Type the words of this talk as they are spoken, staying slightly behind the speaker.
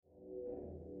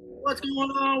What's going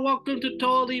on? Welcome to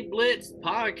Totally Blitz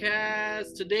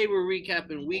Podcast. Today we're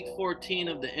recapping week 14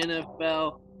 of the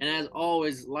NFL. And as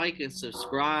always, like and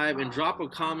subscribe and drop a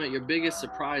comment your biggest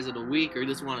surprise of the week, or you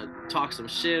just want to talk some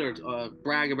shit or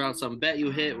brag about some bet you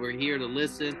hit. We're here to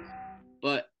listen.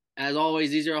 But as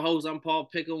always, these are your hosts. I'm Paul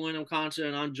Pickle, I'm Concha,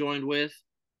 and I'm joined with.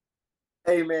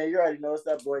 Hey man, you already know it's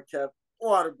that boy Kev,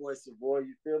 Water Boy Savoy,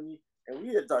 you feel me? And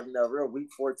we are talking that real week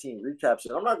 14 recap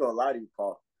shit. I'm not gonna lie to you,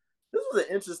 Paul. This was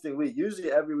an interesting week.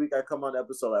 Usually every week I come on the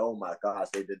episode like, oh my gosh,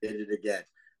 they did it again.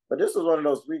 But this was one of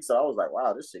those weeks so I was like,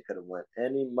 wow, this shit could have went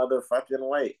any motherfucking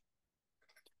way.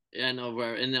 Yeah, no,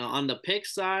 bro. And on the pick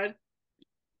side,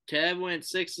 Kev went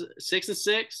six and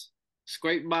six,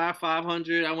 scraped by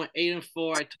 500. I went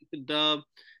 8-4. I took the dub.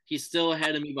 He's still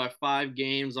ahead of me by 5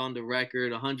 games on the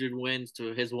record, 100 wins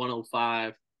to his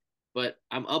 105. But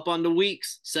I'm up on the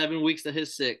weeks, 7 weeks to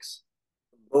his 6.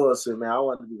 Bullshit, man. I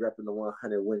wanted to be repping the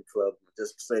 100 win club,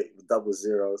 just say double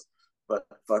zeros. But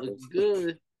fucking Looking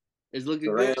good. It's the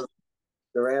looking good. Rams,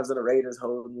 the Rams and the Raiders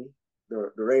hold me. The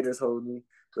Raiders hold me.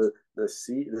 The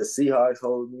Seahawks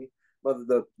hold me. But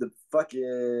the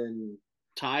fucking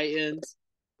Titans.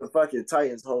 the fucking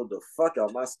Titans hold the fuck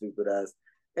out my stupid ass.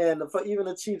 And even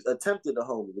the Chiefs attempted to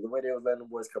hold me, but the way they was letting the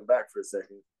boys come back for a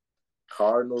second.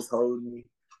 Cardinals hold me.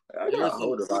 I There got was some,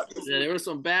 hold a lot this yeah, week. there were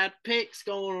some bad picks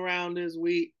going around this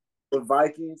week. The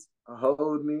Vikings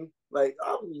hold me. Like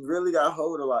I really got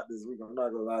hold a lot this week. I'm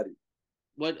not gonna lie to you.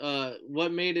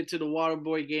 What made it to the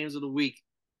Waterboy games of the week?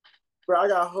 Bro, I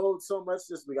got hold so much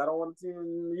this week. I don't want to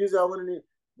even usually I wouldn't even,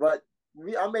 but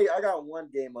I got one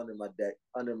game under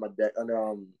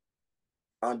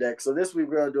on deck. So this week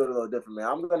we're gonna do it a little different, man.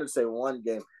 I'm gonna say one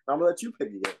game. I'm gonna let you pick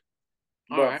a game.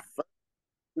 All But right.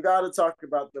 we gotta talk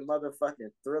about the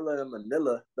motherfucking thriller in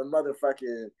Manila, the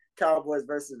motherfucking Cowboys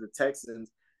versus the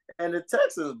Texans. And the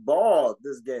Texans balled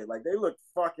this game. Like they look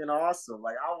fucking awesome.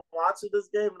 Like I'm watching this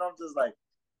game and I'm just like,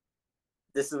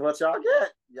 this is what y'all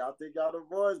get. Y'all think y'all the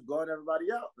boys blowing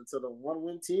everybody out until the one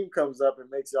win team comes up and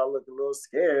makes y'all look a little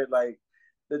scared. Like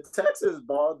the Texans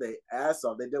balled they ass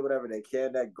off. They did whatever they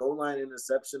can. That goal line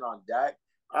interception on Dak,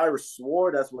 I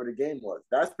swore that's where the game was.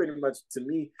 That's pretty much to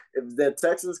me. If the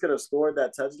Texans could have scored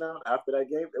that touchdown after that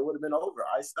game, it would have been over.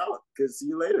 Iced out. Could see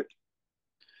you later.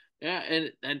 Yeah,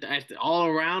 and all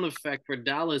around effect for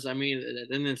Dallas. I mean,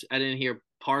 I didn't hear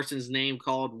Parsons' name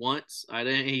called once. I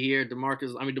didn't hear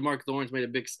Demarcus. I mean, Demarcus Lawrence made a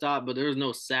big stop, but there was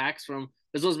no sacks from.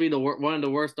 This supposed to be one of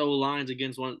the worst O lines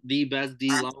against one the best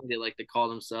D line they like to call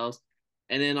themselves.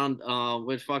 And then on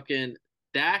with fucking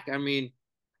Dak, I mean,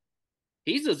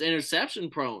 he's just interception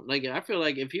prone. Like I feel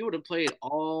like if he would have played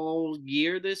all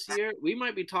year this year, we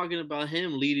might be talking about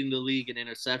him leading the league in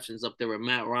interceptions up there with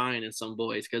Matt Ryan and some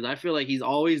boys. Because I feel like he's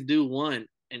always due one,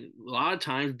 and a lot of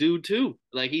times due two.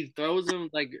 Like he throws them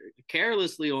like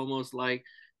carelessly, almost like.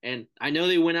 And I know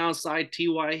they went outside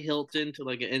T.Y. Hilton to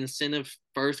like an incentive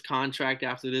first contract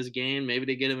after this game. Maybe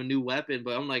they get him a new weapon,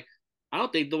 but I'm like, I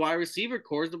don't think the wide receiver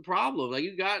core is the problem. Like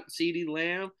you got CeeDee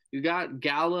Lamb, you got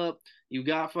Gallup, you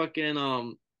got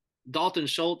fucking Dalton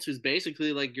Schultz, who's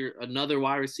basically like your another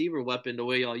wide receiver weapon the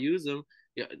way y'all use him.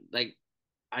 Yeah, like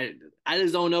I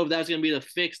just don't know if that's gonna be the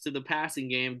fix to the passing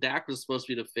game. Dak was supposed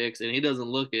to be the fix, and he doesn't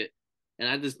look it. And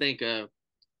I just think I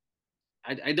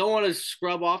don't want to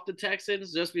scrub off the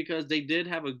Texans just because they did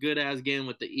have a good ass game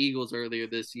with the Eagles earlier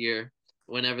this year.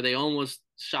 Whenever they almost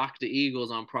shocked the Eagles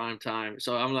on prime time,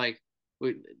 so I'm like,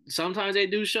 sometimes they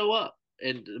do show up,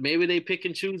 and maybe they pick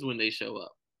and choose when they show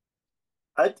up.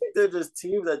 I think they're just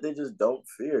teams that they just don't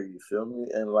fear. You feel me?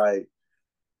 And like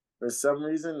for some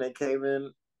reason, they came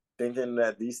in thinking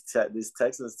that these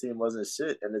Texans team wasn't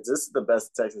shit, and it's just the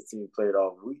best Texans team played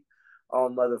all week,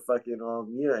 all motherfucking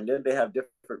year. And then they have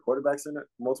different quarterbacks in it,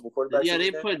 multiple quarterbacks Yeah, in this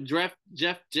they game. put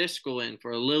Jeff Driscoll in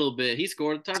for a little bit. He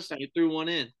scored a touchdown. He threw one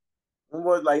in.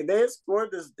 Like they had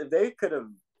scored this, if they could have,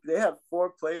 they had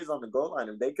 4 plays on the goal line,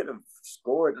 and they could have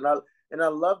scored. And I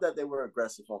love that they were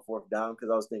aggressive on fourth down because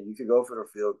I was thinking you could go for the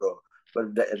field goal, but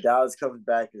if Dallas comes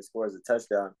back and scores a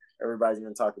touchdown, everybody's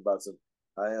gonna talk about some.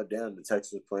 Oh damn, the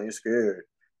Texans playing scared.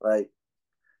 Like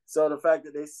so, the fact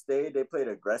that they stayed, they played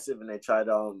aggressive, and they tried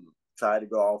to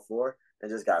go all four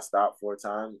and just got stopped 4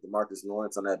 times. Demarcus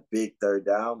Lawrence on that big third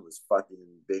down was fucking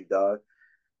big dog.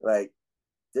 Like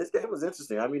this game was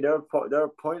interesting. I mean, there were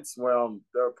points where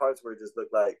there were parts where it just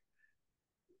looked like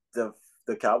the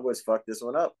Cowboys fucked this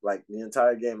one up. Like the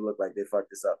entire game looked like they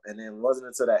fucked this up, and then it wasn't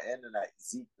until that end and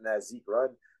that Zeke run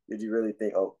did you really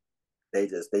think, oh, they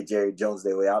Jerry Jones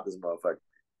their way out this motherfucker.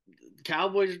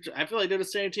 Cowboys, I feel like they're the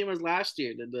same team as last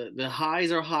year. The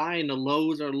highs are high and the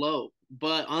lows are low.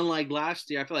 But unlike last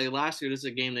year, I feel like last year this is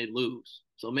a game they lose.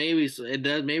 So maybe it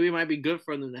does. Maybe it might be good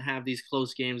for them to have these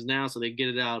close games now, so they get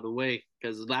it out of the way.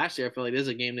 Because last year I feel like there's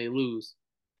a game they lose.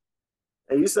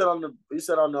 And you said on the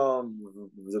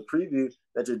preview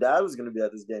that your dad was going to be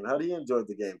at this game. How do you enjoy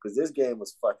the game? Because this game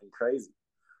was fucking crazy.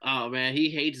 Oh man,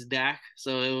 he hates Dak,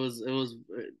 so it was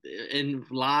in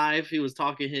live. He was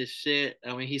talking his shit.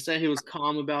 I mean, he said he was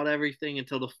calm about everything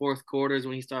until the fourth quarters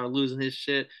when he started losing his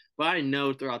shit. But I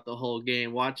know throughout the whole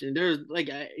game, watching there's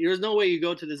no way you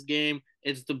go to this game.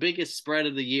 It's the biggest spread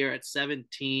of the year at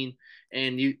 17,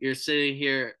 and you're sitting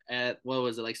here at what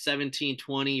was it like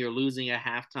 17-20? You're losing at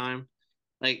halftime.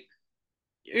 Like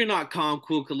you're not calm,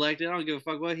 cool, collected. I don't give a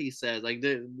fuck what he says. Like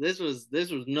this was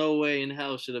no way in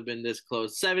hell should have been this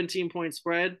close. 17-point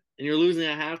spread, and you're losing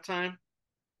at halftime.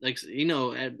 Like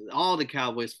all the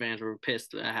Cowboys fans were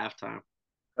pissed at halftime.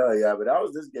 Oh yeah, but that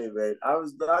was this game, man. I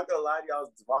was not gonna lie to you. I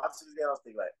was watching this game. I was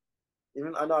thinking like,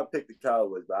 even I know I picked the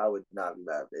Cowboys, but I would not be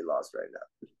mad if they lost right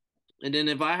now. And then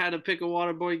if I had to pick a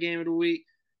Waterboy game of the week,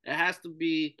 it has to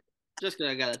be just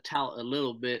because I got to tout a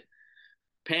little bit.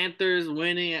 Panthers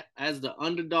winning as the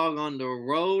underdog on the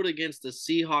road against the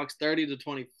Seahawks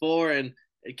 30-24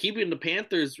 and keeping the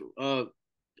Panthers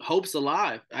hopes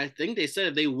alive. I think they said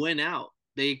if they win out,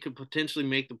 they could potentially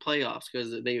make the playoffs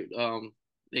because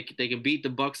they can beat the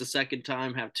Bucks a second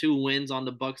time, have 2 wins on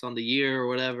the Bucks on the year or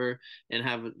whatever, and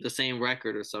have the same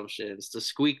record or some shit. It's to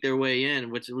squeak their way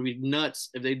in, which would be nuts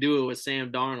if they do it with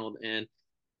Sam Darnold and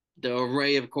the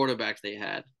array of quarterbacks they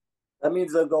had. That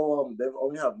means they'll go. They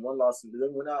only have one loss. They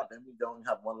win out. That means they only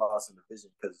have one loss in the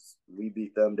division because we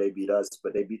beat them, they beat us,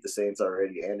 but they beat the Saints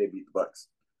already, and they beat the Bucks.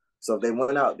 So if they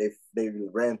went out, they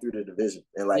ran through the division,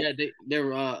 and like yeah,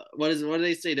 they're what do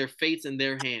they say? Their fate's in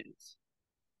their hands.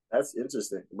 that's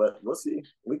interesting. But we'll see.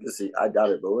 We can see. I doubt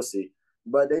it, but we'll see.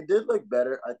 But they did look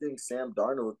better. I think Sam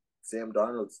Darnold's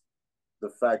the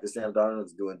fact that Sam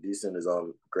Darnold's doing decent is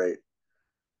great.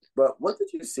 But what did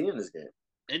you see in this game?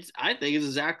 I think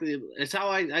it's how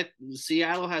I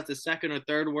Seattle has the second or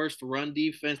third worst run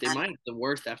defense. They might have the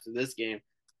worst after this game,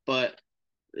 but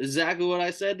exactly what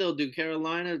I said they'll do.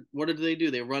 Carolina, what did they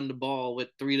do? They run the ball with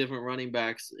 3 different running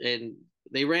backs, and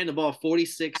they ran the ball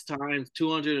 46 times,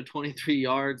 223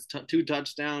 yards, 2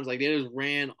 touchdowns. Like they just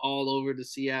ran all over the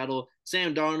Seattle.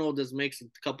 Sam Darnold just makes a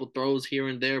couple throws here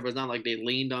and there, but it's not like they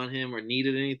leaned on him or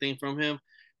needed anything from him.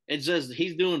 It's just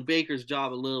he's doing Baker's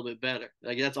job a little bit better.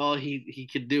 Like that's all he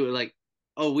could do. Like,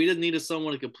 oh, we just needed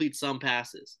someone to complete some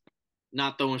passes,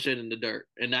 not throwing shit in the dirt,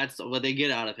 and that's what they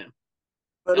get out of him.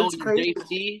 But Oh, it's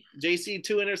crazy. JC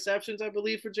 2 interceptions, I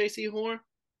believe, for JC Horn.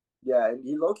 Yeah, and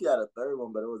he low key had a third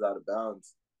one, but it was out of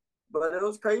bounds. But it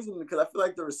was crazy because I feel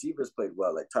like the receivers played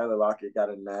well. Like Tyler Lockett got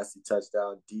a nasty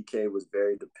touchdown. DK was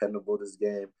very dependable this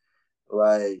game.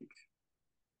 Like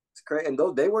it's crazy, and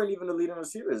though they weren't even the leading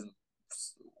receivers.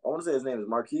 I want to say his name is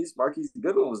Marquise. Marquise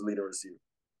Goodwin was the leading receiver.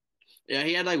 Yeah,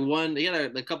 he had like one. He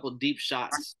had a couple deep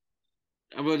shots.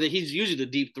 I mean, he's usually the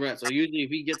deep threat. So usually,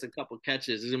 if he gets a couple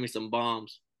catches, there's gonna be some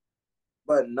bombs.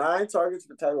 But 9 targets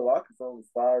for Tyler Lockett for only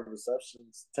 5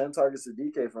 receptions. 10 targets to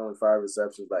DK for only 5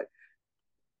 receptions. Like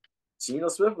Geno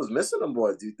Smith was missing them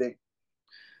boys. Do you think?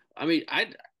 I mean, I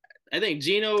think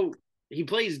Geno he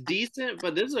plays decent,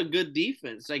 but this is a good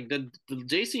defense. Like the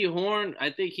JC Horn, I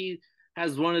think he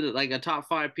has one of the like a top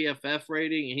 5 PFF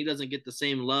rating, and he doesn't get the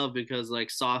same love because like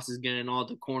Sauce is getting all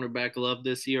the cornerback love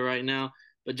this year right now.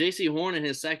 But JC Horn in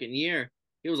his second year,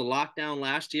 he was a lockdown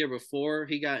last year before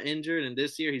he got injured, and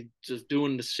this year he's just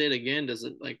doing the shit again. Does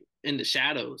it like in the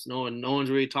shadows? No one's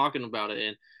really talking about it,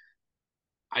 and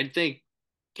I think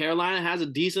Carolina has a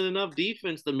decent enough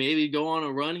defense to maybe go on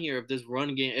a run here if this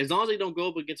run game, as long as they don't go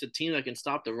up against a team that can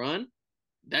stop the run.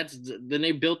 Then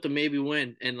they built to maybe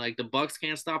win, and like the Bucks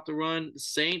can't stop the run.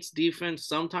 Saints defense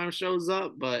sometimes shows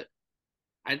up, but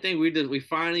I think we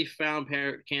finally found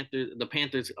the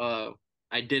Panthers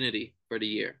identity for the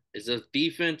year. It's just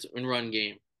defense and run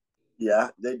game. Yeah,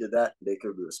 they did that. They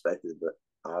could be respected, but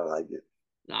I don't like it.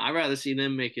 No, I'd rather see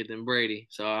them make it than Brady.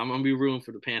 So I'm gonna be rooting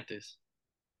for the Panthers.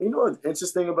 You know what's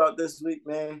interesting about this week,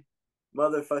 man?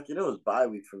 Motherfucking, it was bye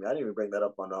week for me. I didn't even bring that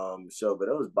up on the show, but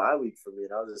it was bye week for me,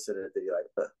 and I was just sitting there thinking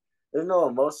like, there's no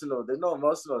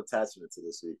emotional attachment to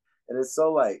this week, and it's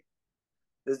so like,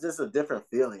 there's just a different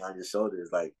feeling on your shoulders.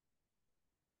 Like,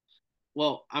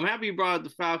 Well, I'm happy you brought up the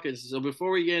Falcons. So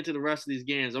before we get into the rest of these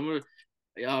games, I'm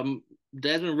gonna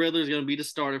Desmond Riddler is gonna be the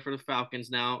starter for the Falcons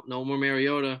now. No more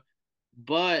Mariota,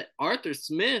 but Arthur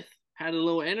Smith had a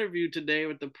little interview today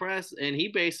with the press, and he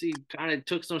basically kind of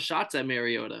took some shots at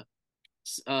Mariota.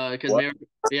 Because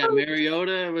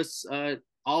Mariota was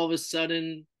all of a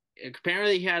sudden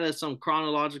apparently he had some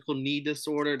chronological knee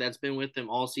disorder that's been with him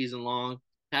all season long.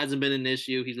 Hasn't been an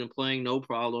issue. He's been playing no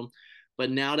problem.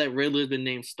 But now that Riddler's been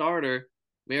named starter,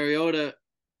 Mariota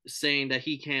saying that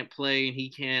he can't play and he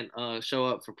can't show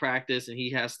up for practice and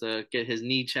he has to get his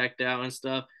knee checked out and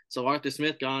stuff. So Arthur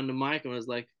Smith got on the mic and was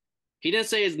like, he didn't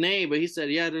say his name, but he said,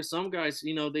 "Yeah, there's some guys,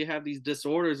 they have these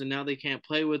disorders and now they can't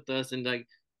play with us." And like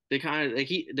they kind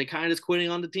of just quitting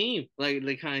on the team, like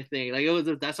the kind of thing. Like it was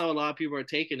that's how a lot of people are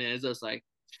taking it. It's just like,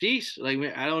 sheesh. Like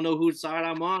I don't know whose side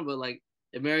I'm on, but like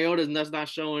if Mariota's not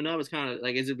showing up, it's kind of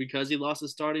like, is it because he lost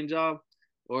his starting job,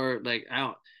 or like I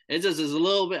don't. It's just is a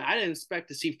little bit. I didn't expect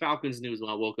to see Falcons news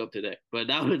when I woke up today, but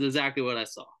that was exactly what I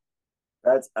saw.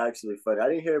 That's actually funny. I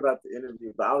didn't hear about the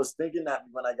interview, but I was thinking that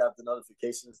when I got the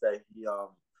notifications that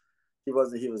he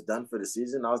was done for the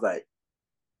season. I was like,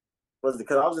 was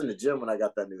because I was in the gym when I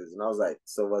got that news, and I was like,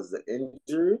 so was the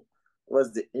injury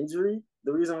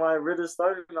the reason why Ritter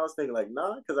started? And I was thinking like,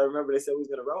 nah, because I remember they said we was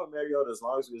gonna run with Mariota as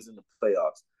long as we was in the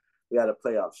playoffs. We had a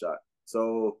playoff shot.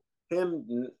 So him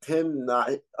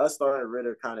not us starting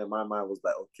Ritter kind of in my mind was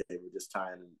like, okay, we're just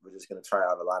gonna try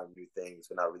out a lot of new things.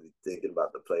 We're not really thinking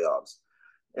about the playoffs.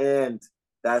 And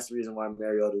that's the reason why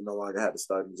Mariota no longer had the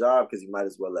starting job, because you might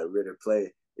as well let Ritter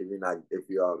play if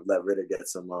you let Ritter get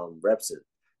some reps in,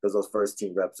 because those first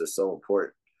team reps are so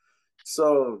important.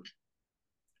 So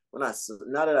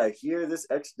now that I hear this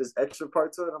extra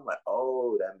part to it, I'm like,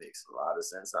 oh, that makes a lot of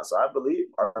sense now. So I believe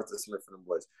Arthur Smith and the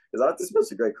boys, because Arthur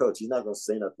Smith's a great coach. He's not gonna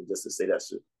say nothing just to say that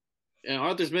shit. And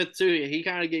Arthur Smith too, he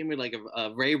kind of gave me like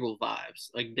a Vrabel vibes,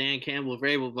 like Dan Campbell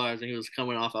Vrabel vibes, and he was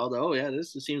coming off. I was like, oh yeah,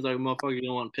 this seems like a motherfucker you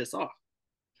don't want to piss off.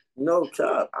 No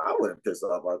cap, I wouldn't piss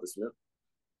off Arthur Smith.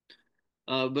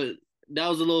 But that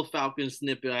was a little Falcon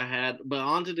snippet I had. But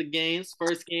on to the games.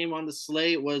 First game on the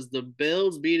slate was the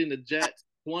Bills beating the Jets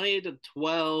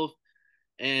 20-12.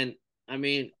 And I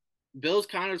mean, Bills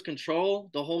kind of control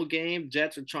the whole game.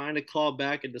 Jets are trying to claw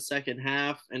back in the second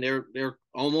half, and they're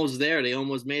almost there. They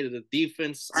almost made it. The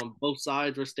defense on both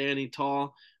sides were standing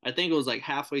tall. I think it was like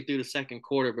halfway through the second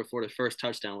quarter before the first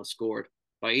touchdown was scored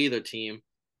by either team.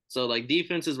 So like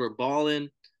defenses were balling,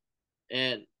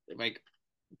 and like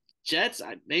Jets,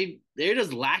 they're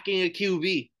just lacking a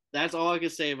QB. That's all I can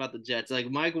say about the Jets. Like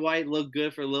Mike White looked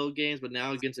good for little games, but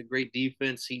now against a great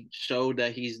defense, he showed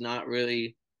that he's not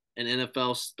really an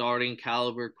NFL starting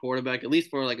caliber quarterback, at least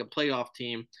for like a playoff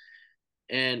team.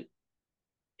 And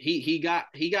he got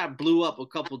blew up a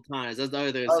couple times. That's the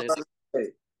other thing to say. Hey,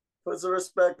 put some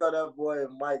respect on that boy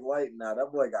Mike White now.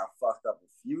 That boy got fucked up a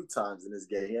few times in this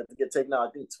game. He had to get taken out,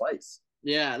 I think, twice.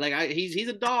 Yeah, like he's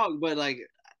a dog, but like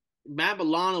Matt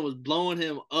Milano was blowing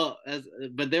him up.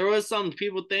 But there was some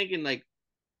people thinking like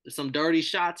some dirty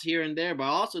shots here and there, but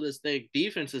also this thing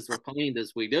defenses were playing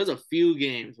this week. There was a few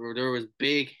games where there was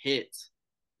big hits,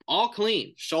 all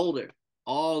clean, shoulder,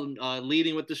 all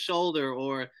leading with the shoulder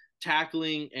or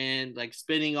tackling and like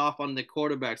spinning off on the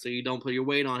quarterback so you don't put your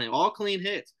weight on him. All clean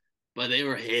hits, but they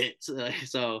were hits.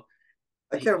 So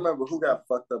I can't remember who got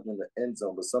fucked up in the end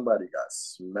zone, but somebody got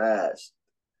smashed.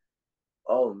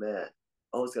 Oh man.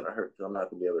 Oh, it's gonna hurt because I'm not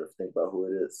gonna be able to think about who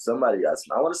it is. Somebody got.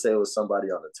 I want to say it was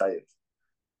somebody on the Titans,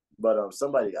 but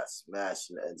somebody got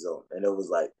smashed in the end zone, and it was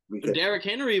like we could. Derrick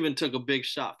Henry even took a big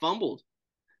shot, fumbled.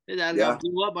 His ass got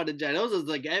blew up by the Jets. It was just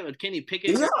like Kenny Pickett.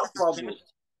 Even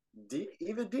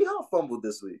D Hop fumbled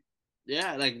this week.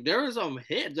 Yeah, like there was some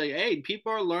hits. Like, hey,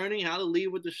 people are learning how to lead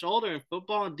with the shoulder in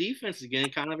football and defense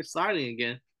again. Kind of exciting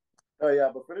again. Oh yeah,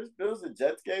 but for this Bills and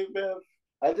Jets game, man,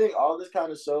 I think all this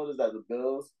kind of showed is that the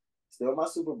Bills still my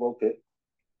Super Bowl pick.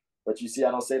 But you see,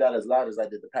 I don't say that as loud as I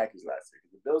did the Packers last year.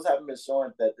 The Bills haven't been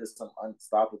showing that there's some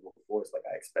unstoppable force like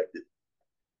I expected.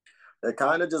 They're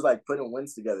kind of just like putting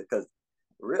wins together because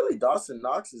really Dawson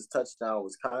Knox's touchdown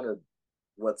was kind of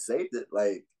what saved it.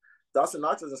 Like Dawson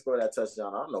Knox doesn't score that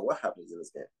touchdown. I don't know what happens in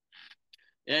this game.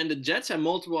 And the Jets had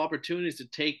multiple opportunities to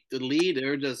take the lead. They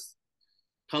were just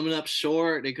coming up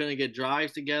short. They couldn't get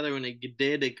drives together. When they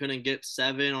did, they couldn't get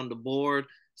 7 on the board.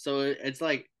 So it's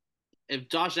like if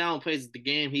Josh Allen plays the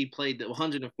game, he played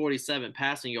 147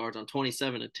 passing yards on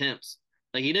 27 attempts.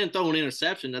 Like he didn't throw an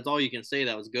interception. That's all you can say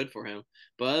that was good for him.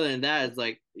 But other than that, it's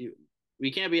like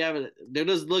we can't be having. They're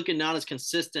just looking not as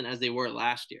consistent as they were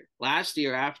last year. Last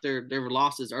year, after their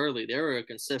losses early, they were a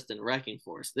consistent wrecking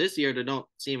force. This year, they don't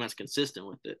seem as consistent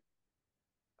with it.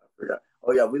 I forgot.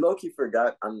 Oh yeah, we low key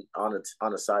forgot on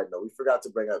a side note. We forgot to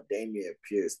bring up Dameon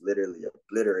Pierce literally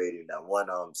obliterating that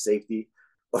one safety.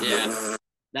 Yeah,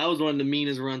 that was one of the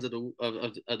meanest runs of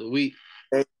the week.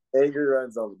 Angry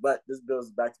runs on, but this Bills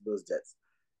back to Bills Jets.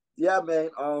 Yeah, man.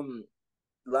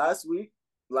 Last week,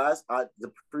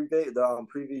 the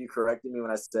preview you corrected me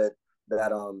when I said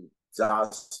that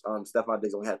Josh Stephon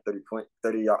Diggs only had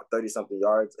 30 something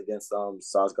yards against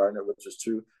Sauce Gardner, which was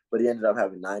true, but he ended up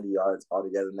having 90 yards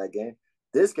altogether in that game.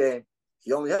 This game,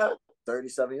 he only had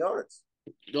 37 yards.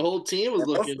 The whole team was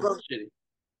And looking shitty.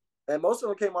 And most of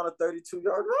them came on a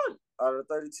 32-yard run, on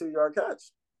a 32-yard catch.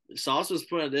 Sauce was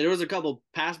putting. There was a couple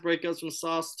pass breakups from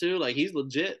Sauce too. Like he's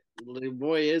legit. The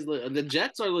boy is. The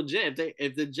Jets are legit.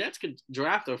 If the Jets could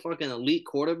draft a fucking elite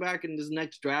quarterback in this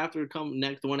next draft or come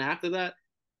next one after that,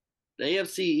 the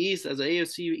AFC East as an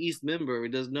AFC East member, it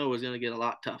does know is going to get a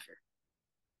lot tougher.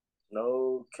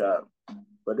 No cap.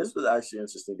 But this was actually an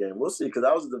interesting game. We'll see because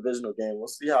that was a divisional game. We'll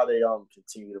see how they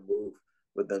continue to move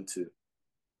with them two.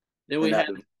 Then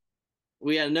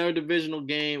we had another divisional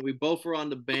game. We both were on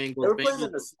the Bengals. They were playing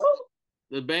in the snow.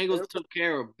 The Bengals took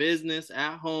care of business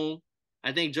at home.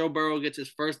 I think Joe Burrow gets his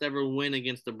first ever win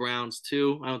against the Browns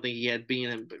too. I don't think he had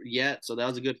beaten him yet, so that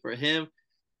was good for him.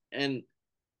 And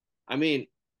I mean,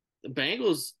 the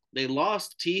Bengals, they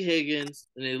lost T. Higgins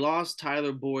and they lost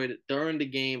Tyler Boyd during the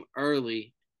game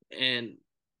early, and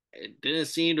it didn't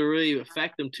seem to really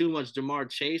affect them too much. Jamar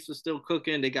Chase was still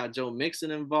cooking. They got Joe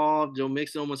Mixon involved. Joe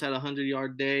Mixon almost had a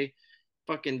 100-yard day.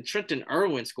 Fucking Trenton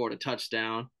Irwin scored a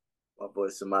touchdown. My boy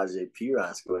Samaje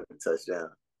Perine scored a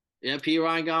touchdown. Yeah,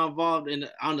 Perine got involved. And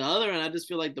on the other end, I just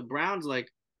feel like the Browns, like,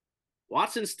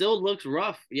 Watson still looks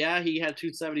rough. Yeah, he had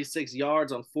 276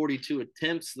 yards on 42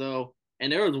 attempts, though.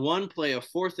 And there was one play, a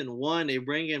 4th and 1. They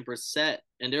bring in Brissett,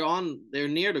 and they're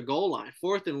near the goal line.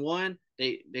 4th and 1,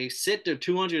 they sit their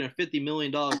 $250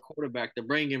 million quarterback to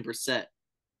bring in Brissett.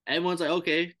 Everyone's like,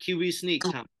 okay, QB sneak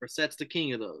time. Brissett's the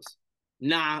king of those.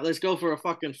 Nah, let's go for a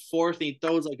fucking 4th.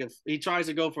 He tries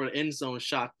to go for an end zone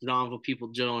shot to Donovan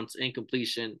Peoples-Jones,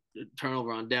 incompletion,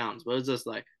 turnover on downs. But it's just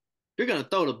like, if you're gonna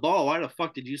throw the ball, why the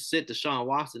fuck did you sit Deshaun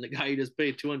Watson, the guy you just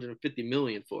paid $250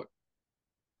 million for?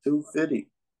 250.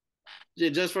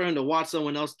 Just for him to watch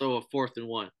someone else throw a 4th and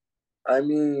 1. I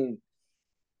mean,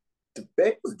 the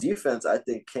Bengals defense, I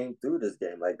think, came through this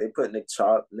game. Like they put Nick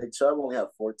Chubb. Nick Chubb only had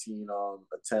 14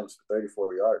 attempts for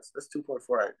 34 yards. That's 2.4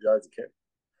 yards a carry.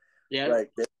 Yeah.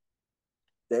 Like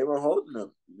they were holding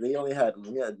him.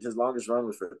 His longest run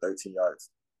was for 13 yards.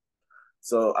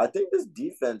 So I think this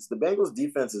defense, the Bengals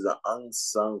defense is an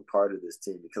unsung part of this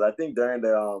team because I think during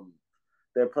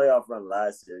their playoff run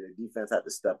last year, their defense had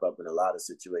to step up in a lot of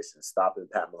situations, stopping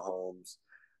Pat Mahomes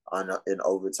in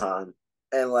overtime.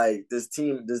 And like this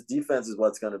defense is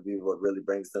what's going to be what really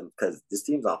brings them because this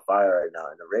team's on fire right now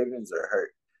and the Ravens are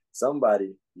hurt.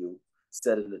 Somebody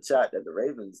said in the chat that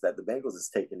the Bengals is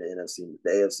taking the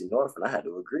AFC North, and I had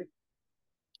to agree.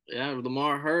 Yeah,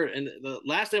 Lamar hurt. And the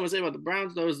last thing I would say about the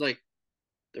Browns though is like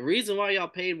the reason why y'all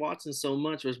paid Watson so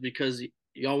much was because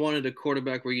y'all wanted a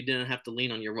quarterback where you didn't have to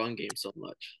lean on your run game so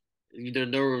much.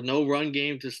 There were no run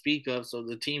game to speak of, so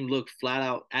the team looked flat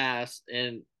out ass.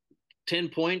 And 10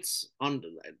 points on.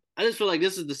 I just feel like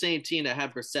this is the same team that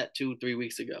had Brissett 2-3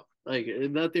 weeks ago. Like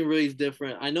nothing really is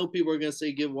different. I know people are gonna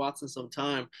say give Watson some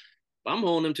time, but I'm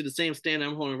holding him to the same standard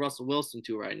I'm holding Russell Wilson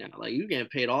to right now. Like you getting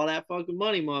paid all that fucking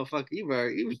money, motherfucker.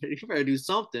 You better do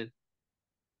something.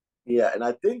 Yeah, and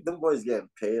I think them boys getting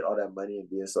paid all that money and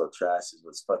being so trash is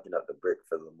what's fucking up the brick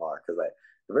for Lamar. Because like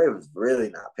the Ravens really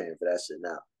not paying for that shit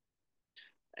now.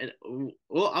 And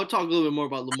well, I'll talk a little bit more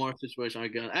about Lamar's situation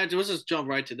again. Actually, let's just jump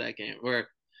right to that game where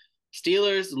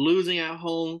Steelers losing at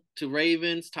home to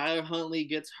Ravens. Tyler Huntley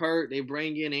gets hurt. They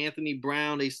bring in Anthony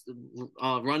Brown. They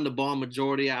run the ball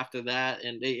majority after that,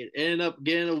 and they ended up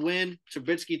getting a win.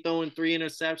 Trubisky throwing 3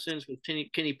 interceptions because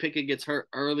Kenny Pickett gets hurt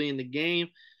early in the game.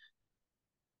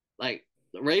 Like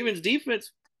the Ravens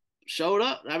defense showed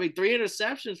up. I mean, 3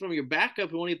 interceptions from your backup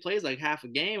who only plays like half a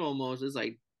game almost. It's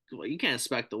like, well, you can't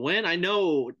expect to win. I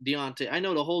know Deontay. I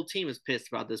know the whole team is pissed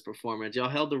about this performance. Y'all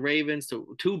held the Ravens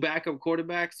to 2 backup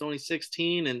quarterbacks, only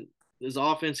 16, and this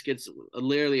offense gets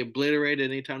literally obliterated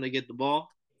anytime they get the ball.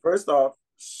 First off,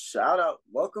 shout out,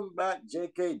 welcome back,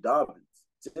 J.K. Dobbins.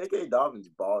 J.K. Dobbins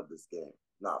balled this game.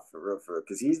 Not for real,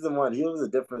 because he's the one. He was a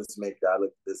difference maker. I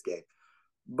looked at this game,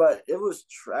 but it was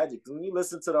tragic. When you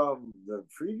listen to the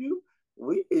preview,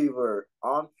 we were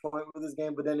on point with this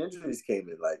game, but then injuries came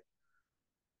in. Like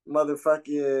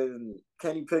motherfucking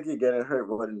Kenny Pickett getting hurt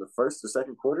in the first or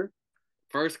second quarter?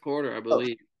 First quarter, I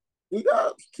believe. He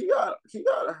got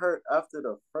hurt after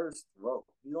the first throw.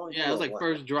 It was like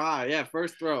first drive. Yeah,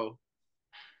 first throw.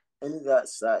 And he got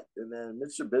sacked. And then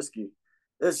Mitch Trubisky.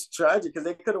 It's tragic because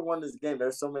they could have won this game.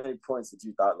 There's so many points that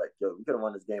you thought like, yo, we could have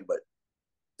won this game, but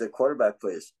the quarterback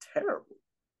play is terrible.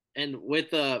 And with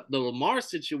the Lamar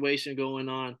situation going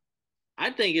on,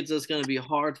 I think it's just going to be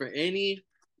hard for any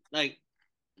like.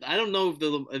 I don't know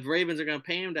if Ravens are going to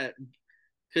pay him that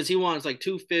because he wants like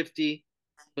 $250.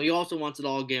 But he also wants it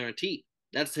all guaranteed.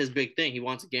 That's his big thing. He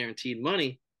wants guaranteed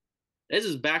money. This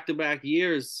is back-to-back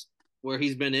years where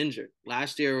he's been injured.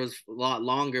 Last year was a lot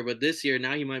longer, but this year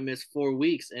now he might miss 4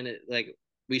 weeks. And it like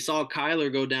we saw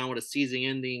Kyler go down with a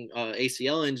season-ending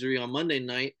ACL injury on Monday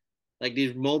night. Like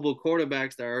these mobile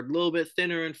quarterbacks that are a little bit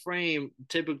thinner in frame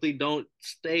typically don't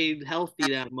stay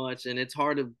healthy that much, and it's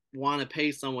hard to want to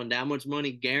pay someone that much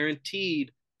money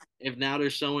guaranteed if now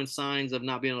they're showing signs of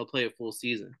not being able to play a full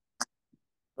season.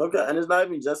 Okay, and it's not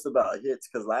even just about hits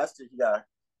because last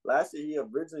year he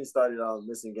originally started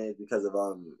missing games because of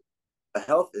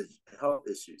health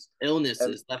issues and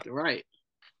Illnesses left and right.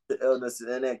 the illness,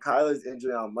 and then Kyler's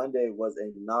injury on Monday was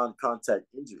a non-contact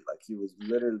injury. Like he was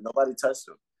literally nobody touched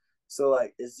him. So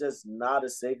like it's just not a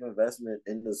safe investment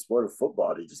in the sport of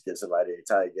football to just give somebody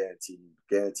entire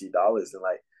guaranteed dollars. And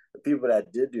like the people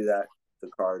that did do that, the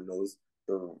Cardinals,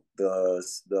 the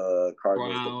Cardinals, the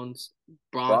Browns,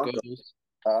 Broncos, Broncos.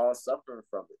 all suffering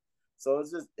from it. So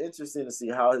it's just interesting to see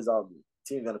how his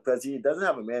team's gonna play. He doesn't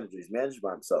have a manager; he's managed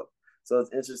by himself. So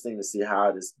it's interesting to see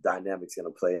how this dynamic's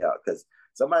gonna play out because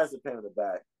somebody has to pay him the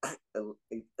back.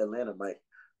 Atlanta might,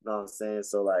 you know what I'm saying?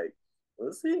 So like,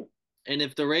 we'll see. And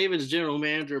if the Ravens general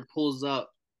manager pulls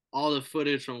up all the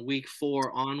footage from week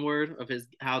 4 onward of his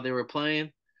how they were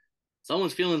playing,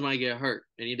 someone's feelings might get hurt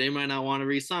and they might not want to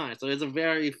resign. So it's a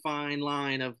very fine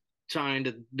line of trying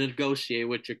to negotiate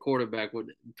with your quarterback with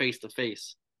face to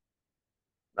face.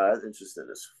 That's interesting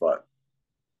as fuck.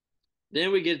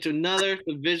 Then we get to another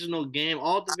divisional game.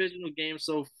 All divisional games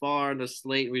so far in the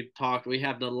slate we've talked. We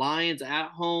have the Lions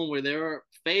at home where they were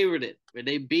favorited, where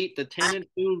they beat the 10-2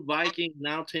 Vikings,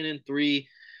 now 10-3,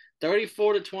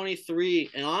 34-23.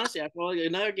 And honestly, I feel like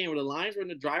another game where the Lions were in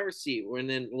the driver's seat. And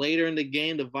then later in the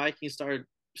game, the Vikings started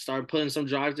putting some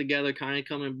drives together, kind of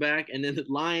coming back, and then the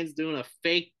Lions doing a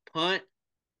fake punt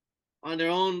on their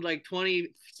own like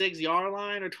 26-yard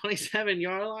line or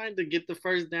 27-yard line to get the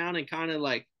first down and kind of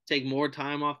like take more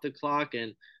time off the clock.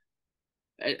 And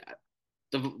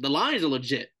the Lions are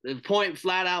legit. The point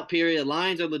flat out period.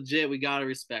 Lions are legit. We gotta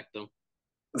respect them.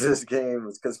 This game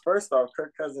was because first off,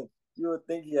 Kirk Cousins, you would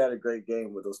think he had a great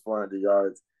game with those 400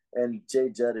 yards, and Jay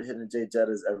Jetta hitting Jay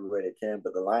Jettas every way they can,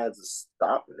 but the Lions are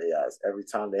stopping their ass every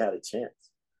time they had a chance.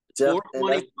 Jeff,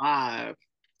 425,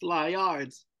 a lot of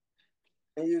yards.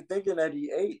 And you're thinking that he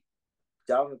ate.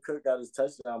 Dalvin Cook got his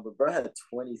touchdown, but bro had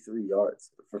 23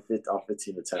 yards on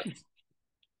 15 attempts.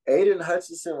 Aiden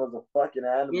Hutchinson was a fucking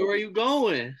animal. Where were you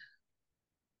going?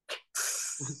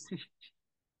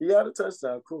 He got a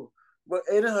touchdown, cool. But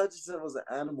Aiden Hutchinson was an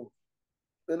animal.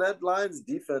 And that Lions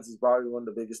defense is probably one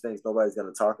of the biggest things nobody's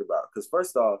going to talk about. Because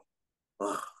first off,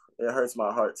 it hurts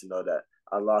my heart to know that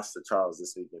I lost to Charles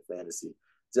this week in fantasy.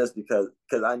 Just because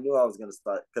I knew I was going to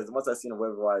start. Because once I seen the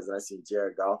waiver wires and I seen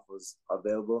Jared Goff was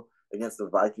available against the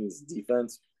Vikings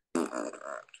defense, that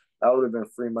would have been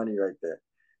free money right there.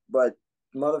 But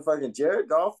motherfucking Jared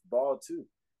Goff balled too.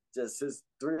 Just his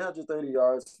 330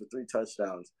 yards for 3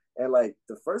 touchdowns. And like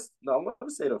I'm going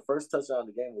to say the first touchdown of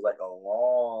the game was like a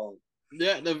long.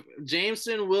 Yeah, the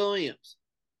Jameson Williams,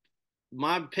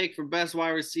 my pick for best wide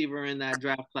receiver in that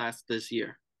draft class this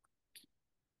year.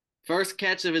 First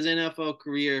catch of his NFL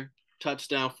career,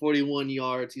 touchdown, 41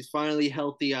 yards. He's finally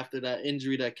healthy after that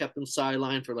injury that kept him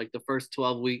sidelined for like the first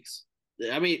 12 weeks.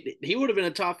 I mean, he would have been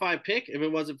a top 5 pick if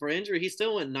it wasn't for injury. He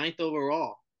still went 9th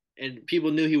overall, and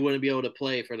people knew he wouldn't be able to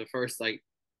play for the first like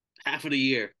half of the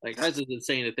year. Like that's just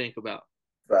insane to think about.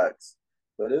 Facts.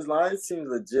 But this Lions team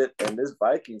legit, and this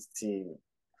Vikings team,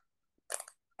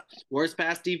 worst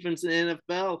pass defense in the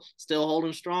NFL, still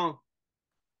holding strong.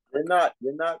 You're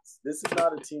not. This is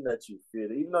not a team that you fear.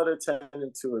 Even though they're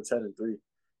 10-2 or 10-3,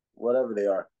 whatever they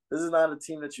are, this is not a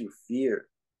team that you fear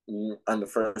on the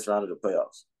first round of the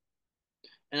playoffs.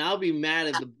 And I'll be mad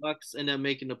if the Bucks end up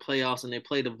making the playoffs and they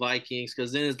play the Vikings,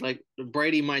 because then it's like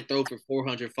Brady might throw for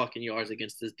 400 fucking yards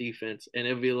against this defense, and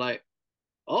it'll be like,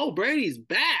 oh, Brady's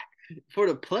back for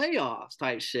the playoffs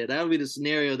type shit. That would be the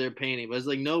scenario they're painting. But it's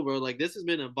like, no, bro. Like this has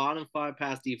been a bottom 5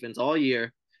 pass defense all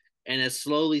year, and it's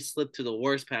slowly slipped to the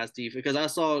worst pass defense. Because I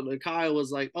saw Kyle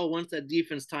was like, oh, once that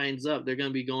defense tightens up, they're gonna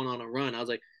be going on a run. I was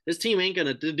like, this team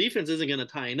the defense isn't gonna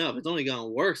tighten up. It's only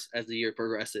going worse as the year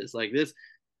progresses. Like this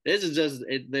is just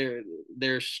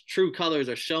their true colors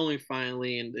are showing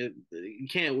finally, and you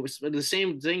can't. The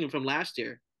same thing from last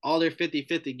year. All their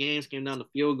 50-50 games came down to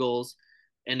field goals,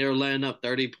 and they're letting up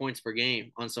 30 points per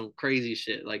game on some crazy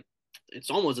shit. Like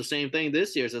it's almost the same thing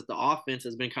this year, since the offense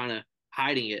has been kind of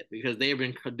hiding it because they've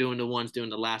been doing the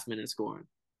last minute scoring.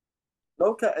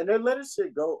 Okay, and they're letting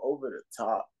shit go over the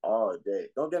top all day.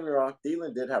 Don't get me wrong,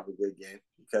 Thielen did have a good game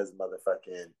because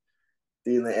motherfucking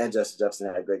Thielen and Justin Jefferson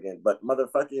had a great game, but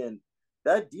motherfucking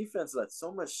that defense let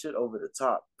so much shit over the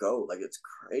top go. Like it's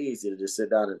crazy to just sit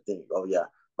down and think, oh yeah,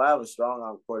 if I have a strong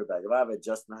arm quarterback, if I have a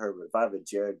Justin Herbert, if I have a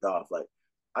Jared Goff, like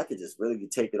I could just really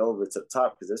take it over to the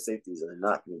top because their safeties are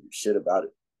not going to do shit about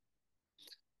it.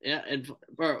 Yeah, and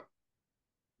bro,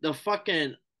 the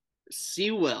fucking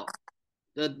Sewell,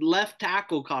 the left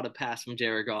tackle caught a pass from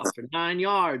Jared Goff for 9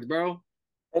 yards, bro.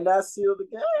 And that sealed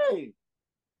the game.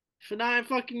 For 9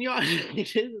 fucking yards.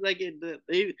 Like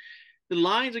the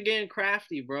lines are getting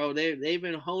crafty, bro. They've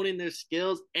been honing their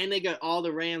skills, and they got all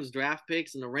the Rams draft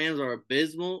picks, and the Rams are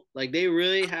abysmal. Like they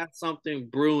really have something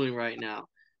brewing right now.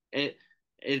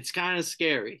 It's kind of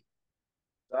scary.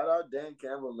 Shout out Dan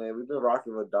Campbell, man. We've been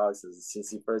rocking with dogs since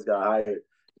he first got hired.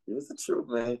 He was the truth,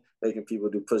 man. Making people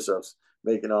do push-ups,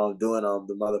 making doing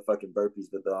the motherfucking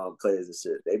burpees with the players and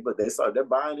shit. They're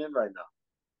buying in right now.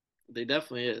 They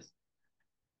definitely is.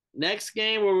 Next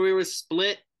game where we were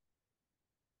split,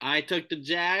 I took the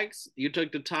Jags. You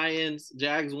took the Titans.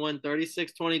 Jags won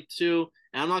 36-22.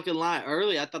 And I'm not going to lie.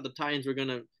 Early, I thought the Titans were going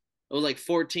to – it was like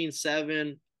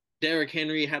 14-7. Derrick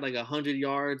Henry had like 100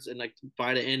 yards and like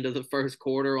by the end of the first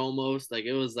quarter almost. Like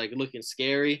it was like looking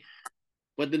scary.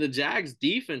 But then the Jags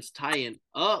defense tightened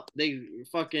up. They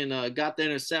fucking got the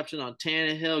interception on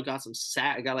Tannehill,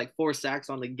 got like 4 sacks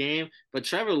on the game. But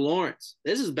Trevor Lawrence,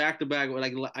 this is back to back.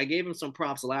 Like I gave him some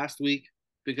props last week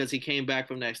because he came back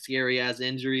from that scary ass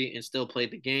injury and still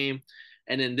played the game.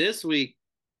 And then this week,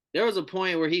 there was a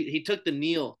point where he took the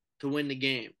kneel to win the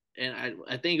game. And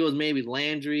I think it was maybe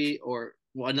Landry or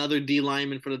another D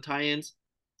lineman for the Titans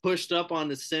pushed up on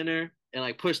the center and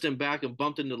like pushed him back and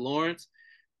bumped into Lawrence.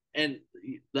 And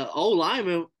the old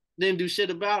lineman didn't do shit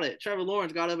about it. Trevor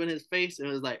Lawrence got up in his face and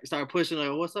was like, started pushing,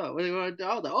 like, what's up? What do you want to do?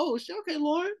 I was like, oh, shit, okay,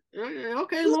 Lawrence.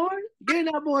 Okay, Lawrence. Get in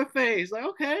that boy face. Like,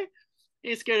 okay. He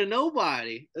ain't scared of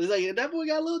nobody. It's like, that boy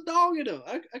got a little dog in him.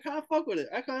 I kind of fuck with it.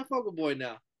 I kind of fuck with boy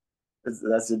now.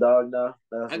 That's your dog now?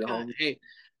 That's your homie? Hey,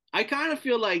 I kind of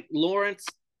feel like Lawrence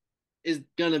is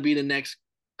going to be the next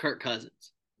Kirk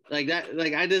Cousins. Like that,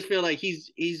 like I just feel like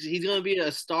he's gonna be a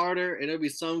starter, and there'll be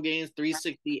some games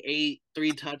 368,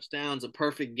 3 touchdowns, a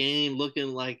perfect game, looking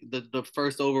like the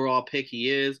first overall pick he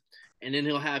is, and then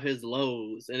he'll have his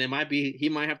lows, and he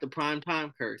might have the prime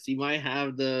time curse, he might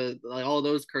have the like all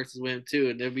those curses with him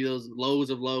too, and there'll be those lows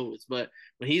of lows. But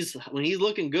when he's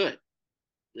looking good,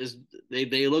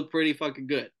 they look pretty fucking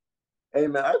good. Hey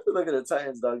man, I feel like at the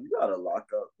Titans, dog, you gotta lock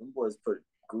up. Them boys put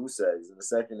goose eggs in the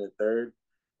second and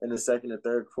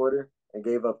third quarter, and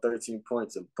gave up 13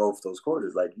 points in both those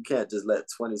quarters. Like you can't just let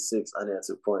 26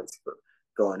 unanswered points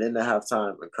going into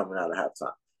halftime and coming out of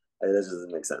halftime. Like, that just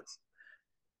doesn't make sense.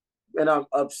 And I'm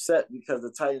upset because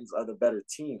the Titans are the better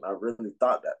team. I really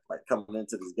thought that, like coming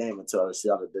into this game, until I see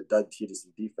how the Doug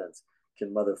Peterson defense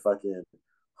can motherfucking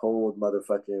hold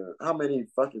motherfucking. How many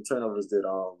fucking turnovers did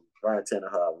Ryan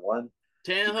Tannehill have? One.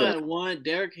 Tannehill had one.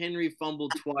 Derrick Henry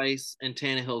fumbled twice, and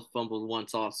Tannehill fumbled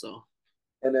once also.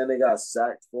 And then they got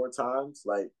sacked 4 times.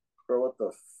 Like, bro, what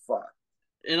the fuck?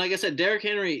 And like I said, Derrick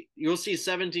Henry, you'll see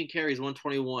 17 carries,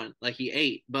 121. Like he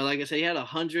ate, but like I said, he had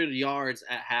 100 yards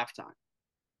at halftime.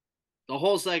 The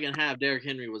whole second half, Derrick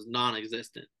Henry was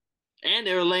non-existent, and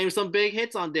they were laying some big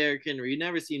hits on Derrick Henry. You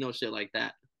never see no shit like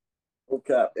that.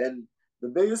 Okay, and the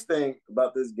biggest thing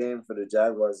about this game for the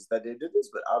Jaguars is that they did this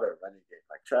without a running game.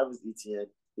 Like Travis Etienne,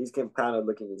 he's kind of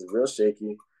looking real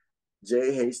shaky.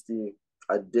 Jay Hasty,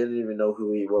 I didn't even know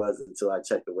who he was until I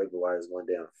checked the waiver wires one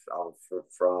day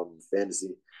from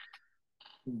fantasy.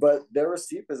 But their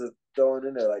receivers are throwing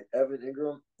in there like Evan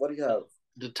Ingram. What do you have?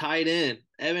 The tight end,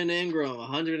 Evan Ingram,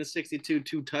 162,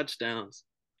 2 touchdowns.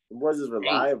 The boys is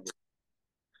reliable.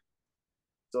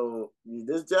 So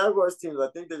this Jaguars team, I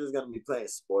think they're just gonna be playing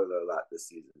spoiler a lot this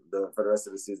season. For the rest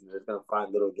of the season, they're gonna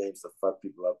find little games to fuck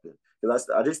people up in.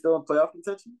 Are they still in playoff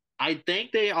contention? I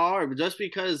think they are, but just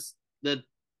because I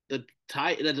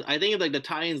think if like the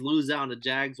Titans lose out and the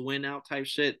Jags win out type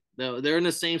shit, they're in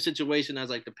the same situation as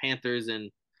like the Panthers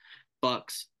and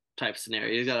Bucks type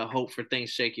scenario. You gotta hope for things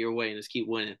shake your way and just keep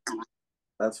winning.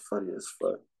 That's funny as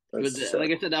fuck. Like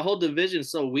I said, that whole division's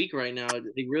so weak right now.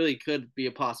 It really could be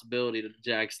a possibility that the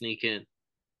Jags sneak in.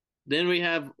 Then we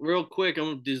have real quick. I'm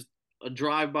gonna do a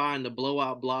drive by in the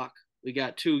blowout block. We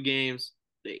got 2 games.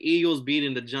 The Eagles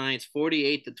beating the Giants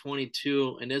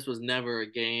 48-22, and this was never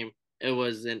a game. It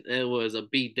was a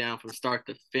beat down from start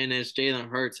to finish. Jalen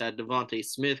Hurts had Devontae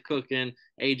Smith cooking,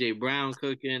 AJ Brown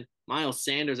cooking. Miles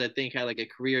Sanders, I think, had like a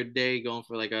career day going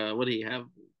for like what do you have?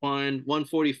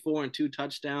 144 and 2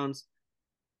 touchdowns.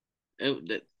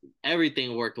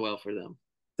 Everything worked well for them.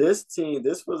 This team,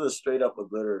 this was a straight up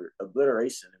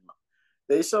obliteration.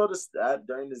 They showed a stat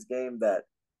during this game that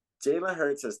Jalen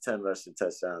Hurts has 10 rushing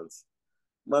touchdowns.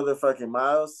 Motherfucking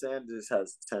Miles Sanders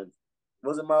has 10.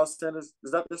 Was it Miles Sanders?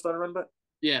 Is that the starting running back?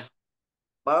 Yeah.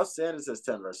 Miles Sanders has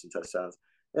 10 rushing touchdowns.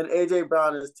 And A.J.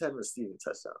 Brown has 10 receiving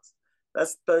touchdowns.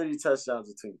 That's 30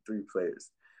 touchdowns between three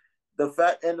players. The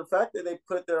fact that they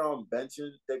put their own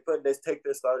benching, they take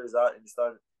their starters out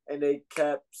and they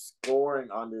kept scoring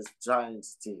on this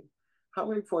Giants team. How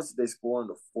many points did they score in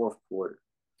the fourth quarter?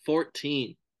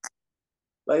 14.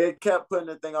 Like it kept putting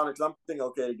the thing on it because I'm thinking,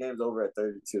 okay, the game's over at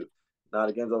 32. Now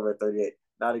the game's over at 38.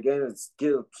 Now the game is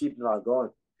still keeping on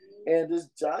going. And this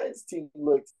Giants team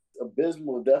looked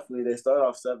abysmal. Definitely, they started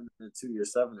off 7-2. You're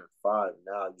 7-5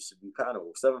 now. You should be kind of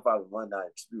 7-5-1 now.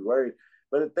 You should be worried.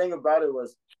 But the thing about it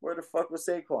was, where the fuck was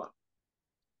Saquon?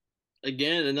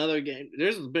 Again, another game.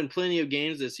 There's been plenty of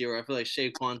games this year where I feel like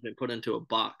Saquon's been put into a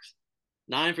box.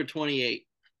 9 for 28.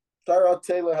 Tyrod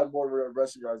Taylor had more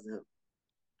rushing yards than him.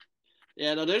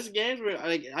 Yeah, no, there's games where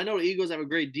I know the Eagles have a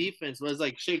great defense, but it's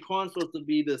like Saquon's supposed to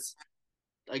be this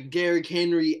like Derrick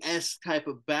Henry-esque type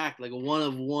of back, like a one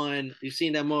of one. You've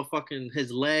seen that motherfucking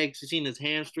his legs, you've seen his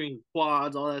hamstring,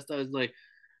 quads, all that stuff. It's like,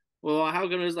 well, how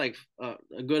come there's like a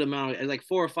good amount of like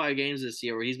 4 or 5 games this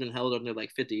year where he's been held under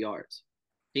like 50 yards.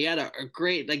 He had a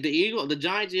great like the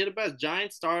Giants, he had the best.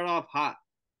 Giants started off hot.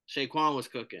 Saquon was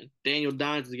cooking. Daniel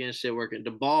Dimes was getting shit working.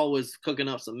 The ball was cooking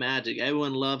up some magic.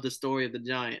 Everyone loved the story of the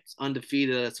Giants,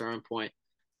 undefeated at a certain point.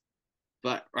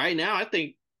 But right now, I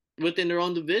think within their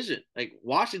own division, like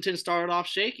Washington started off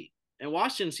shaky, and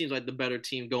Washington seems like the better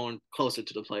team going closer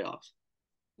to the playoffs.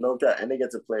 No doubt, and they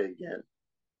get to play again.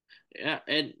 Yeah,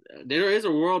 and there is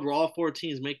a world where all 4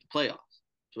 teams make the playoffs,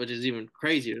 which is even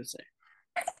crazier to say.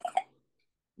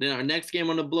 Then our next game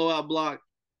on the blowout block,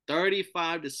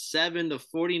 35-7, the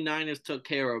 49ers took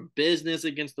care of business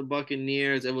against the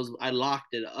Buccaneers. I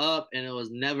locked it up, and it was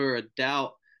never a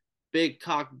doubt. Big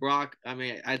Cock Brock. I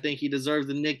mean, I think he deserves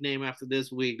the nickname after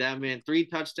this week. That man, 3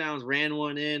 touchdowns, ran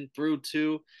 1 in, threw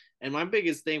 2. And my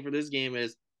biggest thing for this game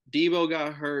is Debo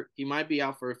got hurt. He might be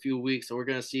out for a few weeks, so we're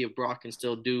gonna see if Brock can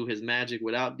still do his magic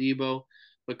without Debo.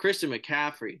 But Christian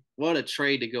McCaffrey, what a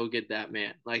trade to go get that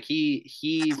man. Like he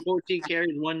 14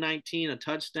 carries, 119, a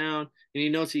touchdown, and he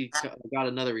knows he got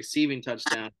another receiving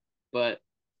touchdown. But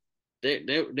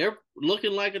they're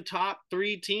looking like a top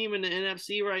 3 team in the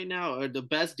NFC right now, or the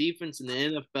best defense in the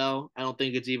NFL. I don't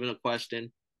think it's even a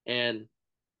question. And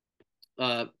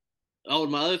my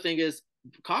other thing is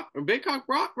Big Cock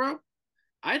Brock, bro.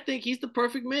 I think he's the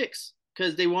perfect mix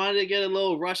because they wanted to get a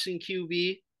little Russian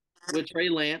QB with Trey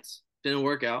Lance. Didn't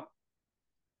work out.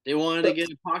 They wanted to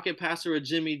get a pocket passer with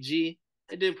Jimmy G.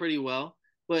 It did pretty well.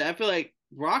 But I feel like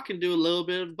Brock can do a little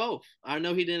bit of both. I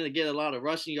know he didn't get a lot of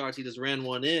rushing yards. He just ran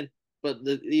 1 in. But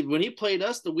when he played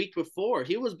us the week before,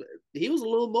 he was a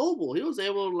little mobile. He was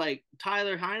able to like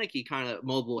Tyler Heineke kind of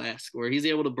mobile-esque, where he's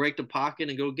able to break the pocket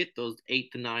and go get those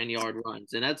 8 to 9 yard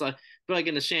runs. And that's I feel like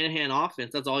in the Shanahan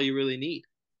offense, that's all you really need.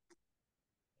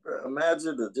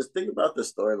 Imagine just think about the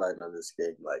storyline on this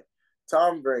game. Like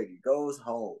Tom Brady goes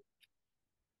home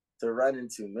to run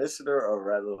into Mr.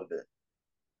 Irrelevant,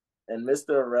 and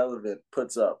Mr. Irrelevant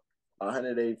puts up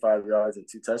 185 yards and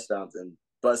 2 touchdowns and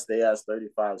busts they ass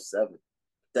 35-7.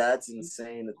 That's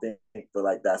insane to think, but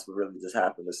like that's what really just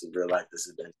happened. This is real life. This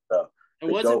is NFL.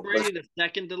 And wasn't Brady the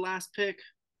second to last pick?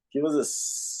 He was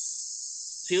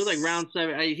like round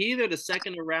 7. He either the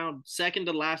second to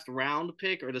last round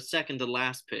pick or the second to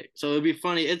last pick. So it'd be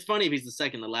funny. It's funny if he's the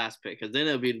second to last pick because then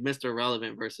it'll be Mr.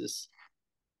 Irrelevant versus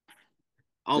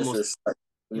almost.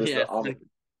 Yeah, I want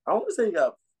to say he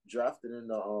got drafted in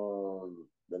the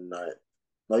ninth.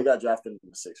 No, he got drafted in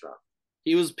the 6th round.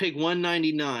 He was pick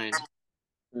 199.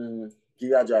 He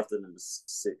got drafted in the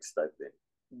 6th, I think.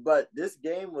 But this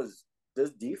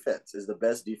defense is the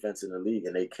best defense in the league,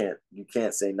 and you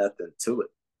can't say nothing to it.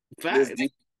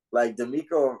 Like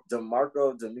DeMarco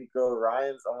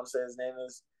Ryans, I want to say his name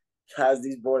is, has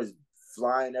these boys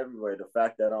flying everywhere. The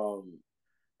fact that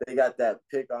they got that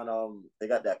pick on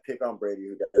Brady,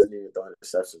 who doesn't even throw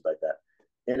interceptions like that,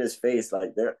 in his face.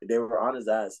 Like they were on his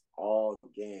ass all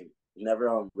game.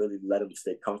 Never really let him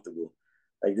stay comfortable.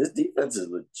 Like this defense is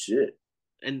legit.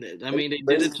 And I mean, they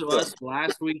did it to us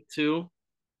last week too.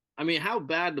 I mean, how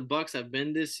bad the Bucs have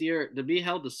been this year, to be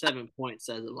held to 7 points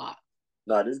says a lot.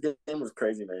 No, this game was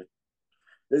crazy, man.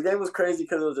 This game was crazy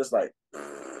because it was just like the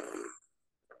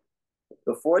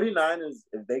 49ers,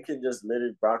 if they can just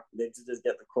they can just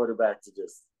get the quarterback to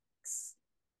just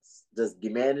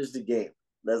manage the game.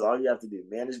 That's all you have to do.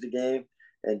 Manage the game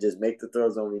and just make the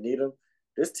throws when we need them.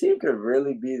 This team could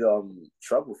really be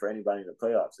trouble for anybody in the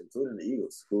playoffs, including the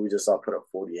Eagles, who we just saw put up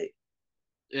 48.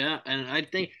 Yeah, and I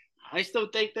think I still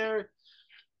think they're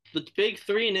the big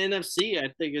three in the NFC.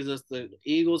 I think is just the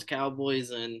Eagles, Cowboys,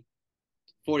 and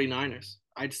 49ers.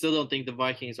 I still don't think the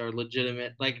Vikings are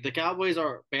legitimate. Like the Cowboys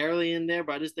are barely in there,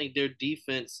 but I just think their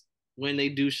defense, when they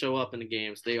do show up in the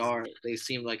games, they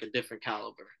seem like a different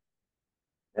caliber.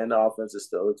 And the offense is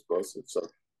still explosive. So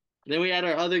Then we had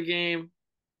our other game,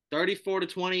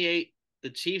 34-28. The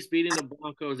Chiefs beating the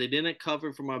Broncos. They didn't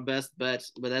cover for my best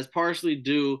bets, but that's partially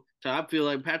due to I feel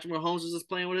like Patrick Mahomes is just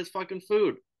playing with his fucking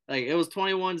food. Like it was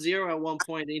 21-0 at one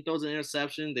point. Then he throws an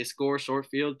interception. They score short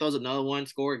field, throws another one,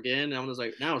 score again. And I'm just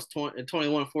like, now it's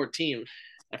 21-14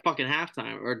 at fucking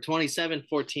halftime or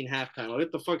 27-14 halftime. Like,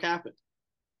 what the fuck happened?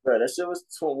 bro, that shit was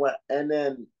 21. And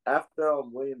then after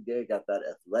William Gay got that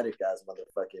athletic ass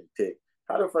motherfucking pick,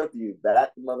 how the fuck do you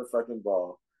bat the motherfucking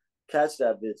ball, catch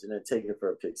that bitch, and then take it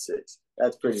for a pick six?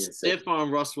 That's pretty insane. Stiff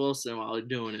on Russ Wilson while they're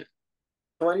doing it.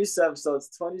 27, so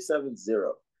it's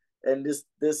 27-0. And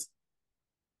this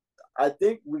I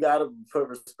think we gotta put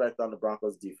respect on the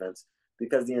Broncos defense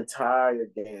because the entire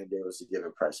game they was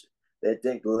giving pressure. They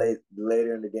think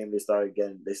later in the game they started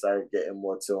getting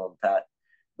more to him, Pat.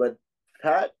 But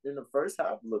Pat in the first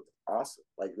half looked awesome.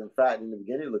 Like in fact, in the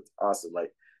beginning it looked awesome.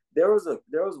 Like there was a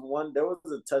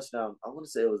touchdown. I want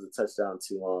to say it was a touchdown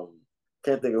to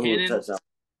can't think of who the touchdown.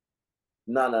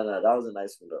 No, that was a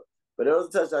nice one though. But it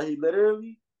was a touchdown.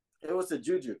 It was to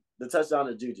Juju, the touchdown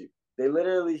to Juju. He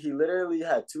literally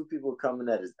had two people coming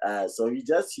at his ass. So he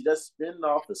just spinning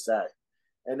off the sack.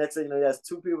 And next thing you know, he has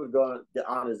two people going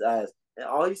on his ass. And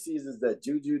all he sees is that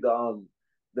Juju,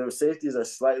 the safeties are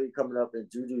slightly coming up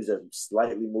and Juju's just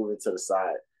slightly moving to the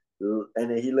side. And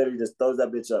then he literally just throws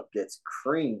that bitch up, gets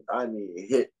creamed. I mean,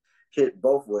 hit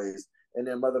both ways. And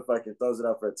then motherfucking throws it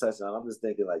up for a touchdown. I'm just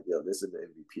thinking like, yo, this is the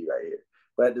MVP right here.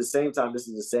 But at the same time, this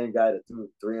is the same guy that threw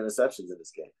 3 interceptions in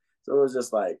this game. So it was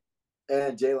just like,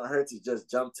 and Jalen Hurts just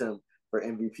jumped him for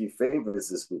MVP favorites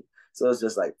this week. So it's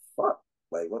just like, fuck.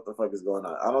 Like, what the fuck is going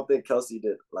on? I don't think Kelce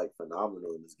did, like,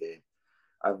 phenomenal in this game.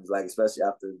 I was like, especially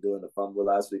after doing the fumble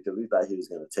last week, because we thought he was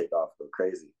going to take off, go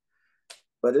crazy.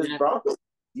 But his Broncos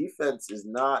defense is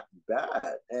not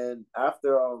bad. And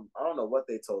after, I don't know what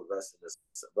they told Russ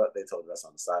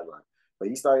on the sideline. But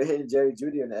he started hitting Jerry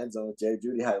Jeudy in the end zone. Jerry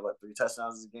Jeudy had, 3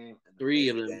 touchdowns this game? 3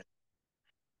 of them. Game.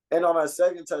 And on that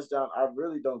second touchdown, I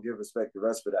really don't give respect to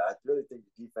Russ for that. I really think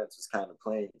the defense was kind of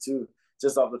playing too,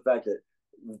 just off the fact that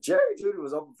Jerry Jeudy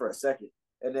was open for a second,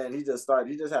 and then he just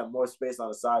had more space on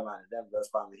the sideline, and then Russ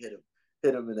finally hit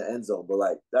him in the end zone. But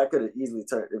like that could have easily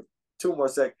turned if 2 more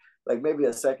seconds, like maybe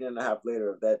a second and a half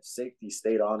later, if that safety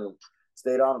stayed on him,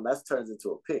 that turns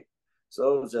into a pick.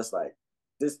 So it was just like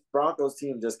this Broncos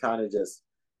team just kind of just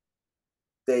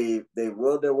they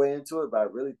willed their way into it, but I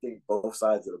really think both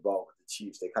sides of the ball with the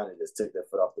Chiefs, they kind of just took their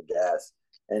foot off the gas,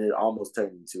 and it almost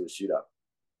turned into a shootout.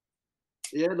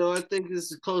 Yeah, no, I think this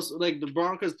is close. Like the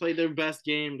Broncos played their best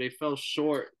game, they fell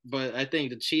short, but I think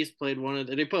the Chiefs played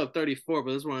they put up 34,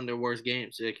 but this is one of their worst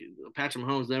games. Like, Patrick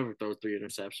Mahomes never throws 3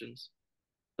 interceptions,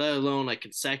 let alone like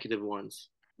consecutive ones.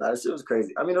 Nah, this shit was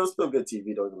crazy. I mean, it was still good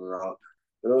TV, don't get me wrong,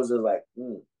 but it was just like,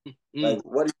 like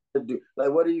what are you gonna do?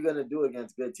 Like, what are you gonna do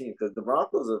against good teams? Because the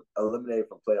Broncos are eliminated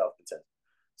from playoff contention.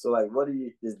 So, like,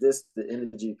 is this the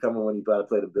energy coming when you got to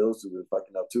play the Bills who we're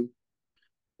fucking up too?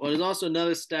 Well, there's also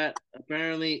another stat.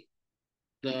 Apparently,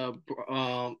 the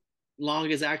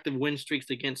longest active win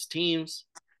streaks against teams,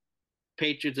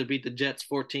 Patriots have beat the Jets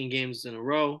 14 games in a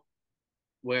row,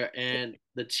 and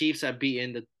the Chiefs have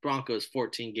beaten the Broncos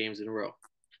 14 games in a row.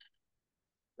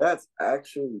 That's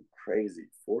actually crazy.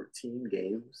 14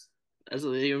 games.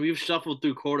 We've shuffled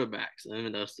through quarterbacks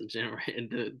and us to generate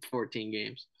into 14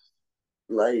 games.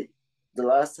 Like the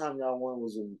last time y'all won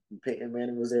was when Peyton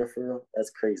Manning was there for real. That's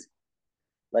crazy.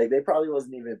 Like they probably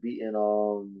wasn't even beating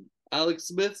Alex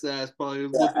Smith's ass probably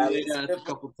a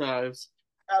couple times.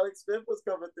 Alex Smith was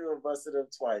coming through and busted him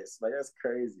twice. Like that's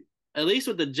crazy. At least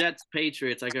with the Jets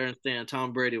Patriots, I can understand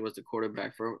Tom Brady was the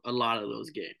quarterback for a lot of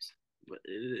those games. But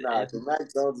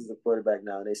Mac Jones is the quarterback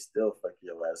now, and they still fuck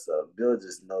your ass up. Bill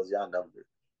just knows y'all number.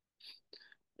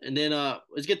 And then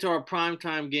let's get to our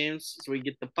primetime games so we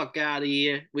get the fuck out of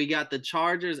here. We got the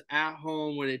Chargers at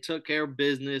home where they took care of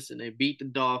business and they beat the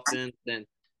Dolphins. And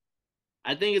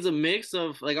I think it's a mix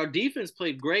of like our defense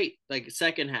played great, like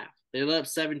second half. They left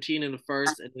 17 in the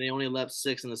first and they only left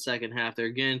 6 in the second half. They're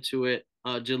getting to it.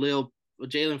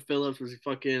 Jalen Phillips was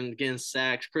fucking getting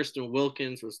sacks. Kristen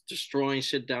Wilkins was destroying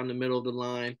shit down the middle of the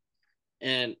line.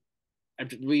 And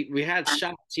we had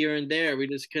shots here and there. We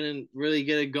just couldn't really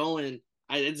get it going.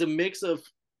 It's a mix of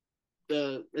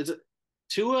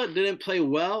Tua didn't play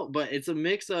well, but it's a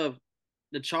mix of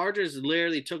the Chargers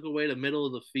literally took away the middle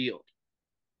of the field.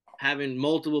 having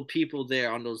multiple people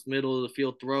there on those middle of the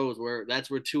field throws where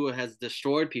that's where Tua has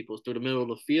destroyed people through the middle of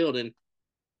the field. And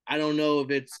I don't know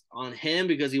if it's on him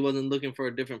because he wasn't looking for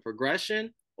a different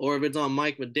progression, or if it's on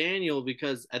Mike McDaniel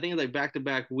because I think like back to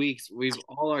back weeks, we've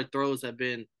all our throws have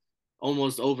been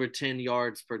almost over 10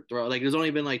 yards per throw. Like there's only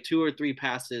been like 2 or 3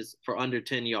 passes for under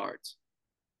 10 yards.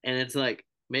 And it's like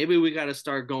maybe we got to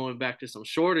start going back to some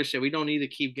shorter shit. We don't need to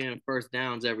keep getting first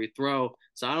downs every throw.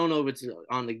 So I don't know if it's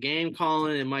on the game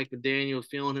calling and Mike McDaniel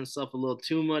feeling himself a little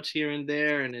too much here and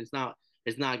there, and it's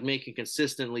not making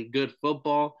consistently good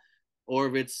football, or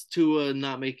if it's Tua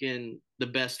not making the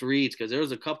best reads because there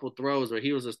was a couple throws where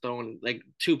he was just throwing like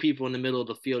 2 people in the middle of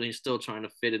the field and he's still trying to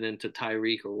fit it into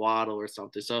Tyreek or Waddle or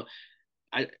something. So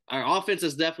our offense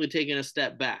is definitely taking a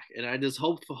step back, and I just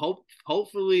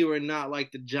hopefully we're not like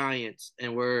the Giants,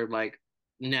 and we're like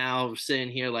now sitting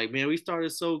here like, man, we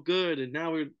started so good, and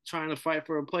now we're trying to fight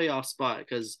for a playoff spot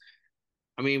because.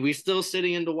 I mean, we still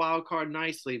sitting in the wild card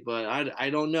nicely, but I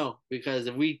don't know because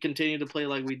if we continue to play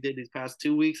like we did these past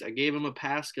 2 weeks, I gave them a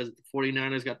pass because the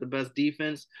 49ers got the best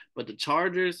defense, but the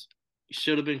Chargers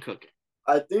should have been cooking.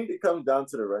 I think it comes down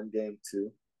to the run game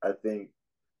too. I think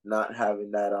not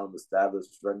having that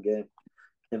established run game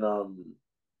can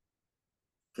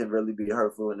can really be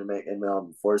hurtful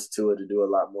and force Tua to do a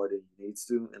lot more than he needs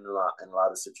to in a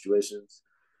lot of situations.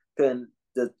 Can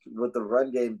with the run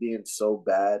game being so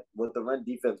bad, with the run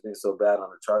defense being so bad on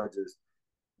the Chargers,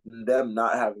 them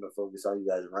not having to focus on you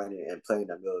guys running and playing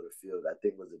the middle of the field, I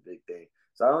think was a big thing.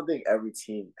 So I don't think every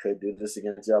team could do this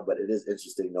against y'all, but it is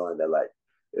interesting knowing that like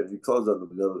if you close on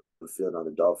the middle of the field on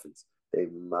the Dolphins, they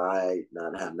might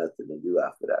not have nothing to do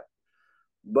after that.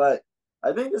 But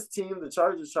I think this team, the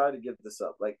Chargers, tried to give this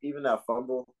up. Like even that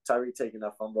fumble, Tyreek taking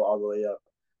that fumble all the way up,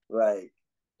 like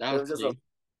That there was was just clean.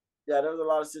 there was a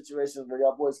lot of situations where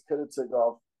y'all boys could have took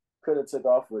off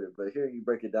with it. But hearing you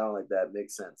break it down like that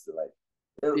makes sense. To like,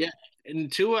 it, Yeah,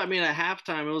 and Tua, I mean, at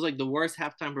halftime, it was like the worst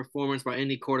halftime performance by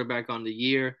any quarterback on the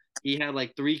year. He had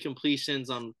like 3 completions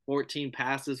on 14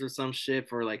 passes or some shit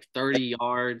for like 30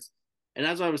 yards. And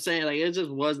that's what I was saying. Like, it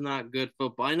just was not good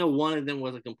football. I know one of them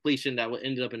was a completion that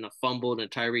ended up in a fumble,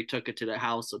 and Tyree took it to the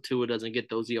house, so Tua doesn't get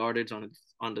those yardage on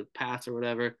the pass or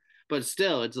whatever. But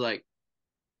still, it's like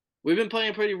we've been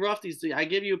playing pretty rough these days. I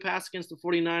give you a pass against the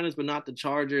 49ers, but not the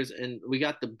Chargers. And we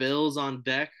got the Bills on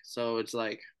deck. So it's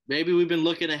like maybe we've been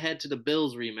looking ahead to the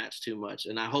Bills rematch too much.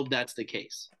 And I hope that's the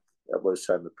case. that boy's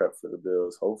trying to prep for the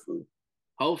Bills. Hopefully,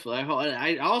 Hopefully.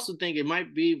 I also think it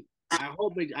might be.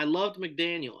 I loved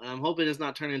McDaniel, and I'm hoping it's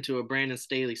not turned into a Brandon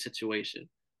Staley situation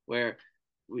where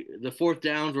the fourth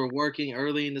downs were working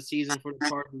early in the season for the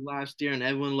Chargers last year, and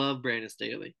everyone loved Brandon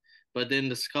Staley. But then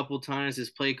this couple times his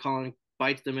play calling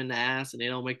bites them in the ass, and they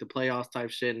don't make the playoffs type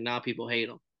shit, and now people hate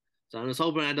him. So I'm just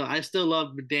hoping I don't. I still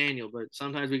love McDaniel, but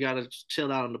sometimes we gotta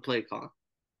chill out on the play call.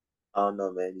 I don't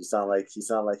know, man. You sound like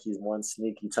he's one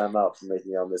sneaky timeout for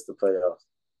making y'all miss the playoffs.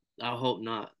 I hope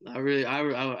not.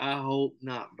 I hope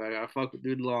not, but I fuck with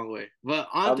dude the long way. But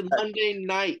on I'm to Monday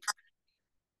night,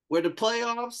 where the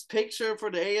playoffs picture for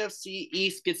the AFC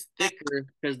East gets thicker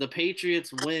because the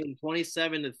Patriots win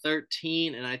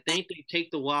 27-13, and I think they take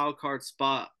the wild card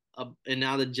spot. And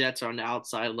now the Jets are on the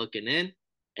outside looking in,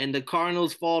 and the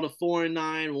Cardinals fall to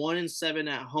 4-9,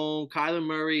 1-7 at home. Kyler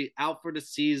Murray out for the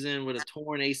season with a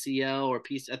torn ACL or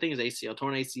piece. I think it's ACL,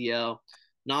 torn ACL,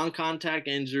 non-contact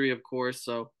injury, of course.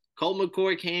 So Colt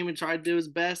McCoy came and tried to do his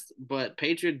best, but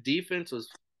Patriot defense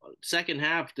was second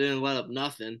half didn't let up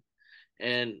nothing.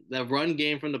 And the run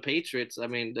game from the Patriots, I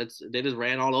mean, they just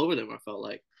ran all over them. I felt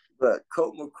like. But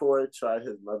Colt McCoy tried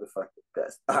his motherfucking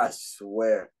best. I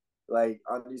swear. Like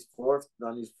on these fourth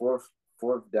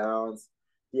downs,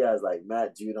 he has like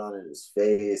Matt Judon in his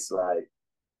face. Like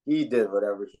he did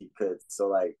whatever he could. So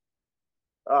like,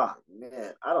 oh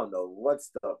man, I don't know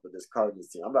what's up with this Cardinals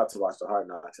team. I'm about to watch the Hard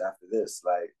Knocks after this.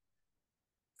 Like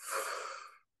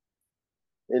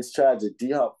it's tragic.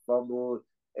 D Hop fumbled.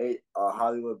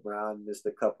 Hollywood Brown missed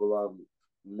a couple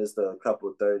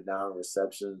third down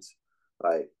receptions.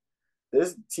 Like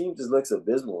this team just looks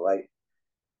abysmal. Like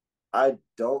I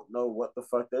don't know what the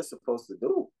fuck they're supposed to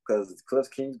do because Cliff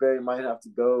Kingsbury might have to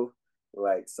go.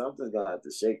 Like something's gonna have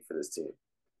to shake for this team.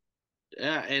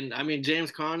 Yeah, and I mean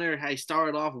James Conner, he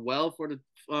started off well for the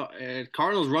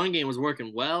Cardinals' run game was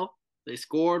working well. They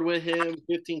scored with him,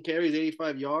 15 carries,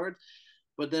 85 yards.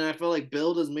 But then I feel like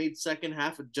Bill has made second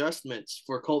half adjustments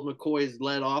for Colt McCoy's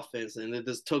led offense, and it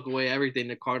just took away everything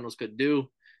the Cardinals could do.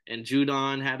 And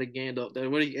Judon had a game.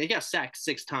 He got sacked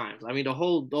 6 times. I mean, the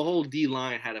whole D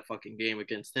line had a fucking game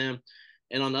against him.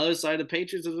 And on the other side, the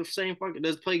Patriots are the same fucking.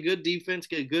 Just play good defense,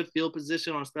 get good field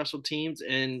position on special teams,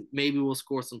 and maybe we'll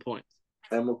score some points.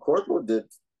 And McCorkle did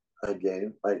a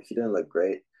game. Like, he didn't look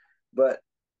great. But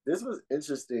this was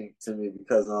interesting to me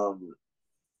because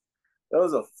there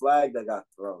was a flag that got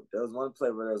thrown. There was one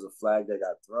play where there was a flag that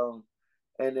got thrown.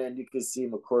 And then you could see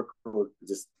McCorkle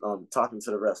just talking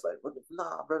to the refs like, "What?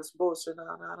 Nah, bro, it's bullshit.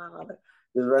 Nah.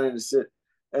 Just running the shit."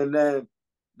 And then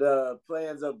the play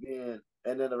ends up being,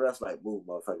 and then the refs like, "Move,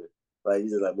 motherfucker!" Like,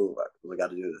 he's just like, "Move, we got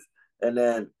to do this." And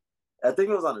then I think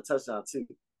it was on a touchdown too.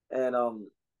 And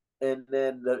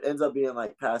then there ends up being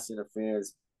like pass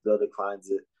interference. Bill declines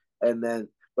it, and then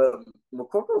but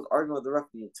McCorkle was arguing with the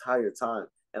ref the entire time,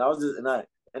 and I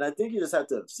think you just have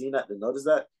to have seen that to notice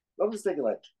that. But I'm just thinking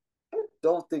like, I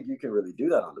don't think you can really do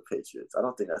that on the Patriots. I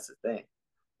don't think that's a thing.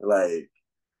 Like,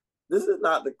 this is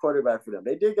not the quarterback for them.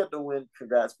 They did get the win.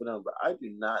 Congrats for them, but I do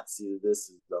not see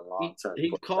this as the long term. He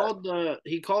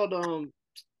called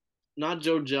not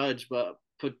Joe Judge, but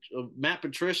Matt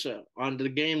Patricia on the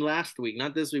game last week,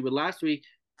 not this week, but last week.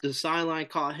 The sideline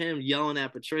caught him yelling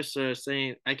at Patricia,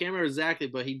 saying, I can't remember exactly,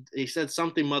 but he said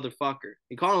something motherfucker.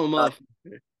 He called him a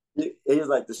motherfucker. He was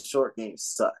like, the short game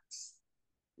sucks.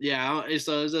 Yeah,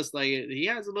 so it's just like he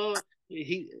has a little.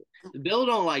 Bill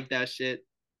don't like that shit.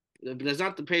 But that's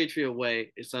not the Patriot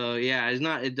way. So yeah, it's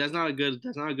not. That's not a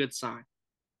good sign.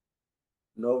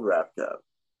 No wrap up.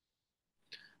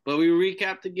 But we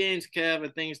recap the games, Kev. I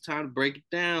think it's time to break it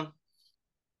down.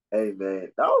 Hey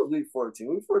man, that was week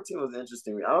 14. Week 14 was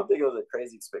interesting. I don't think it was a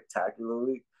crazy spectacular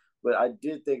week, but I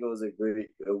did think it was a good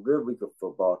week of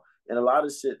football. And a lot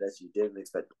of shit that you didn't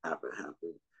expect to happen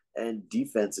happened. And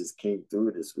defenses came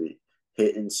through this week,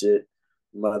 hitting shit,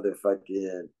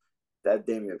 motherfucking that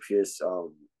Dameon Pierce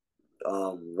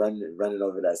running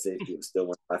over that safety was still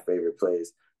one of my favorite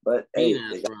plays. But hey,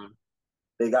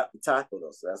 they got the tackle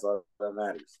though, so that's all that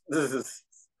matters.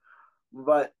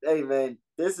 But hey man,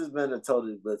 this has been a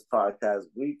Totally Blitz podcast,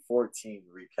 week 14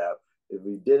 recap. If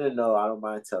you didn't know, I don't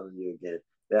mind telling you again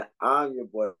that I'm your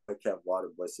boy, Kev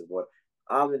Waterboy, boy.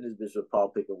 I'm in this bitch with Paul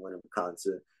Pickett winning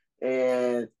concert.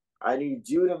 And I need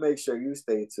you to make sure you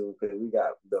stay tuned because we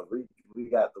got the week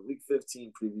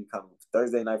 15 preview coming,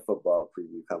 Thursday night football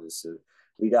preview coming soon.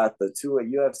 We got the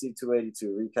UFC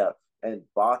 282 recap, and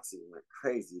boxing went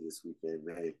crazy this weekend,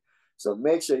 man. So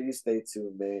make sure you stay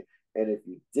tuned, man. And if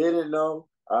you didn't know,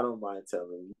 I don't mind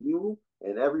telling you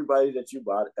and everybody you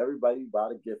bought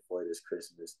a gift for this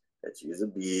Christmas that you's a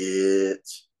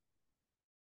bitch.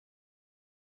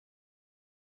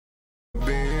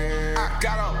 I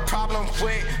got a problem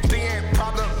with being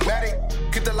problematic.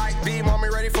 Get the light beam on me,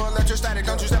 ready for electrostatic.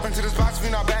 Don't you step into this box if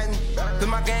you're not batting. Then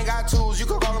my gang got tools, you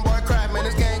could call them boy crap. Man,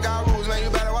 this gang got rules, man, you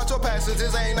better watch your passes,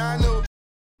 this ain't not new.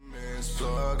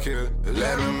 Fuck it,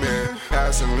 let them in,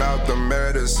 passing out the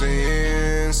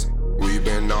medicines. We've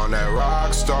been on that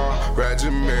rock star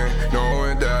regimen,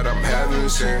 knowing that I'm heaven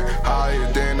sent,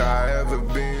 higher than I ever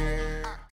been.